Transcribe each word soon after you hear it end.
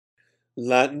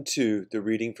Latin 2, the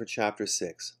reading for Chapter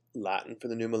 6, Latin for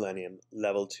the New Millennium,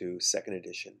 Level 2, Second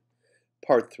Edition.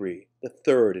 Part 3, the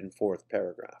third and fourth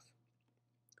paragraph.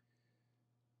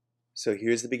 So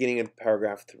here's the beginning of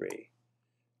paragraph 3.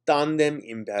 Tandem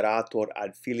imperator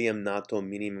ad filium nato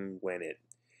minimum venit.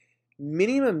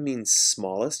 Minimum means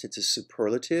smallest. It's a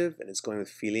superlative, and it's going with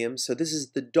filium. So this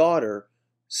is the daughter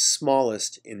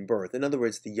smallest in birth. In other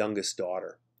words, the youngest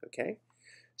daughter. Okay?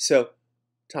 So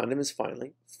tandem is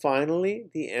finally. Finally,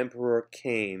 the emperor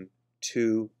came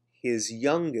to his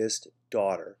youngest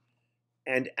daughter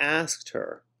and asked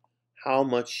her how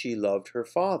much she loved her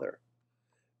father.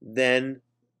 Then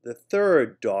the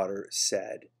third daughter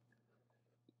said,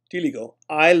 Diligo,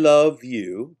 I love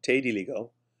you, te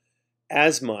diligo,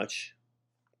 as much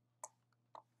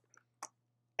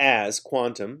as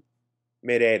quantum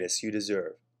meretis, you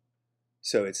deserve.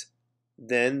 So it's,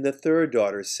 then the third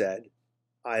daughter said,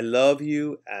 I love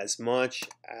you as much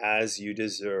as you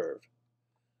deserve.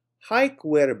 Haec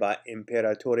verba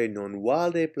imperatore non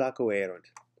valde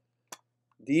placoerunt.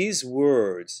 These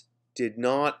words did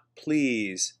not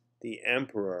please the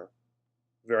emperor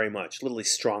very much, literally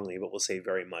strongly, but we'll say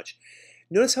very much.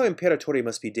 Notice how imperatore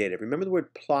must be dative. Remember the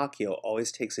word placio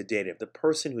always takes a dative. The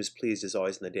person who's pleased is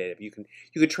always in the dative. You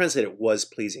could translate it was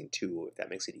pleasing to, if that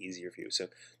makes it easier for you. So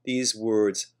these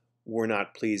words were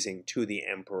not pleasing to the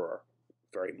emperor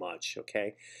very much,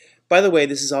 okay? By the way,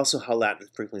 this is also how Latin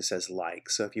frequently says like.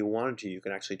 So if you wanted to, you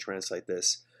can actually translate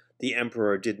this. The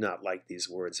emperor did not like these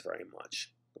words very much,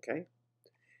 okay?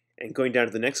 And going down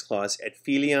to the next clause, et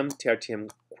filium tertium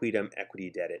quidem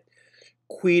equity dedit.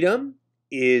 Quidem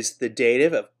is the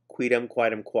dative of quidem,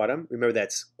 quidem, quadam. Remember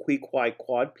that's qui, qui,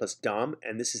 quad plus dom,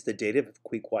 and this is the dative of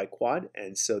qui, qui, quad,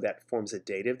 and so that forms a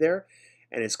dative there.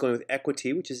 And it's going with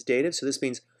equity, which is dative, so this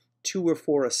means to or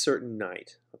for a certain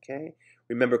night, okay?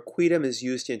 Remember, quidem is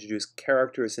used to introduce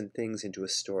characters and things into a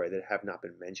story that have not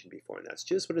been mentioned before, and that's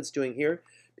just what it's doing here,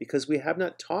 because we have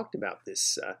not talked about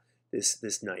this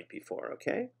this night before,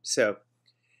 okay? So,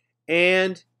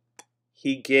 and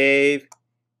he gave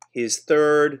his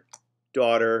third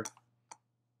daughter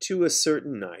to a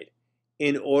certain knight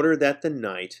in order that the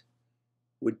knight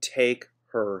would take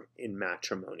her in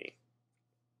matrimony.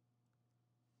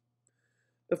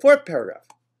 The fourth paragraph.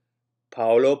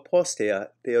 Paulo postea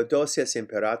Theodosias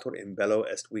imperator in bello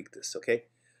est victus, okay?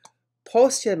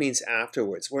 Postea means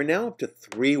afterwards. We're now up to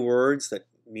 3 words that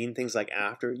mean things like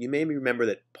after. You may remember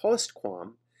that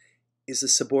postquam is a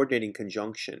subordinating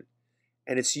conjunction,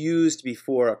 and it's used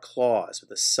before a clause with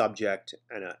a subject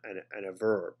and a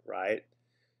verb, right?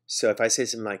 So if I say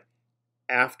something like,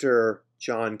 after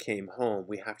John came home,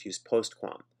 we have to use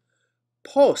postquam.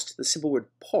 Post, the simple word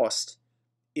post,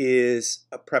 is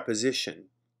a preposition.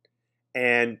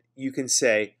 And you can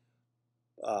say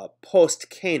post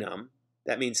canum,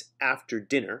 that means after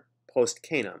dinner, post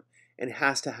canum, and it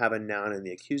has to have a noun and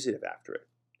the accusative after it,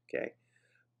 okay?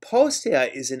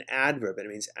 Postea is an adverb, and it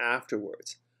means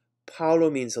afterwards. Paulo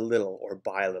means a little or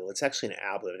by a little. It's actually an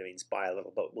ablative, and it means by a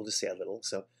little, but we'll just say a little.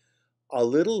 So a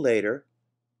little later,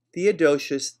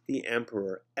 Theodosius the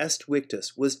emperor, est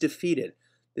victus, was defeated.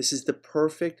 This is the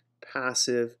perfect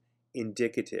passive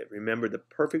indicative. Remember, the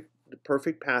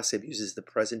perfect passive uses the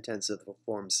present tense of the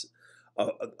forms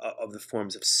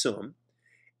of sum,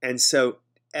 and so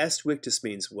est victus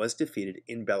means was defeated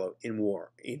in bello, in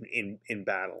war, in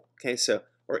battle. Okay, so,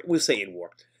 or we'll say in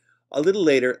war. A little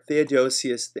later,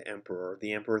 Theodosius the emperor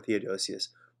Theodosius,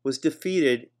 was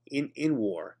defeated in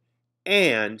war,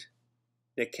 and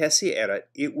necessi erat,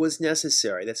 it was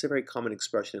necessary. That's a very common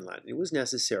expression in Latin. It was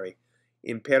necessary,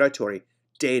 imperatori,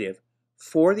 dative,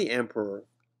 for the emperor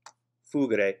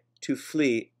fugere, to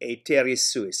flee a terris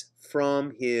suis,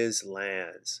 from his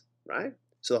lands, right?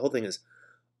 So the whole thing is,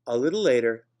 a little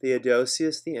later,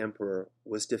 Theodosius the emperor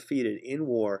was defeated in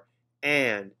war,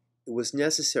 and it was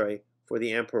necessary for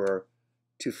the emperor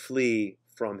to flee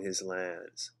from his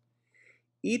lands.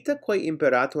 Itaque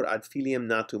imperator ad filium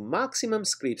natum maximum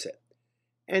scripsit.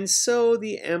 And so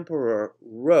the emperor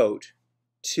wrote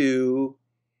to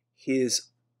his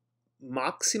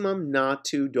maximum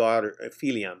natu daughter,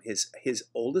 filium, his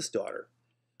oldest daughter,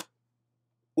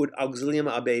 ut auxilium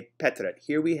abe petret.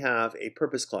 Here we have a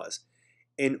purpose clause.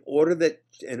 In order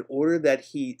that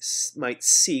he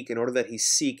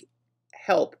seek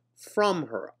help from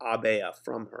her, abea,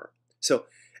 from her. So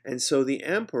the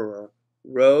emperor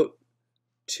wrote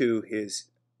to his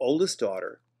oldest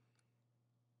daughter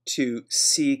to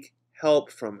seek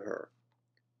help from her.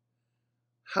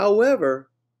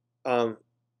 However,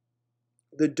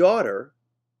 the daughter,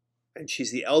 and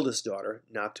she's the eldest daughter,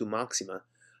 natu maxima.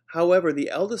 However, the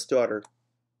eldest daughter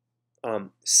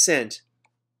sent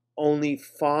only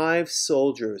 5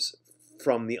 soldiers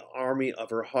from the army of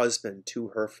her husband to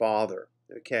her father.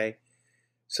 Okay?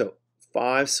 So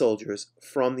 5 soldiers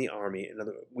from the army,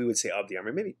 we would say of the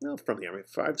army, maybe, no, from the army,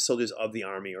 5 soldiers of the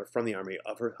army or from the army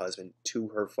of her husband to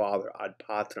her father, ad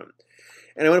patram.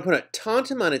 And I want to point out,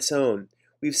 tantum on its own,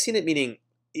 we've seen it meaning,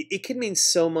 it can mean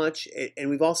so much, and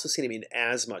we've also seen it mean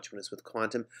as much when it's with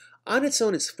quantum. On its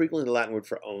own, it's frequently the Latin word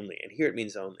for only, and here it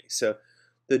means only. So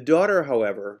the daughter,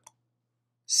 however,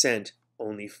 sent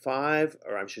only 5,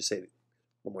 or I should say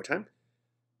one more time.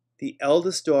 The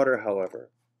eldest daughter,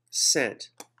 however, sent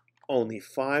only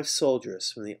 5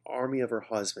 soldiers from the army of her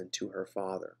husband to her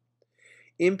father.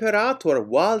 Imperator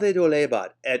valde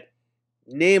dolebat, et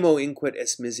nemo inquit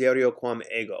es miserio quam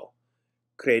ego.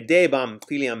 Credebam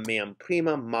filiam meam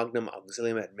primam magnum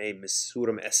auxilium et me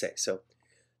missurum esse. So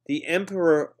the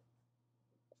emperor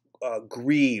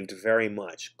grieved very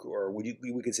much, or we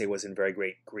could say was in very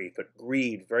great grief, but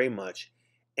grieved very much,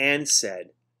 and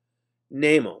said,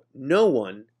 Nemo, no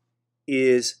one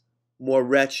is more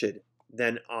wretched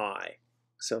than I.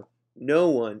 So no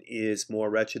one is more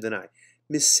wretched than I.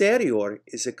 Miserior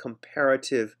is a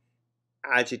comparative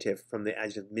adjective from the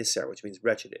adjective miser, which means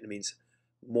wretched. It means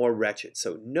more wretched.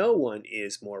 So no one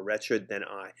is more wretched than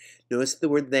I. Notice the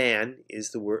word than is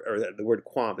the word, or the word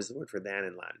quam is the word for than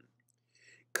in Latin.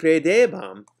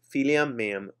 Credebam filiam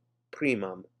meam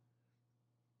primam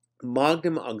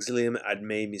magnum auxilium ad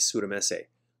me missuram esse.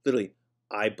 Literally,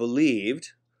 I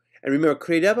believed. And remember,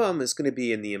 credebam is going to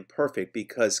be in the imperfect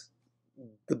because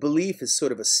the belief is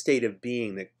sort of a state of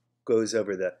being that goes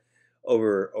over the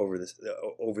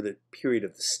period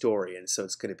of the story, and so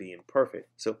it's going to be imperfect.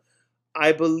 So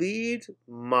I believed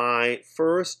my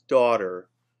first daughter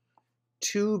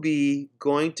to be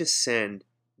going to send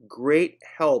great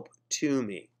help to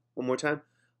me. One more time.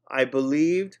 I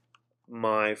believed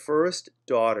my first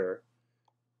daughter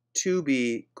to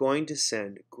be going to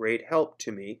send great help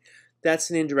to me.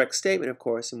 That's an indirect statement, of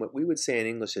course, and what we would say in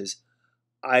English is,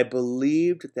 I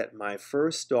believed that my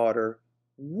first daughter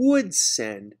would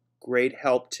send great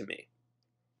help to me.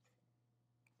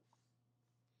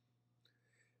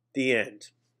 The end.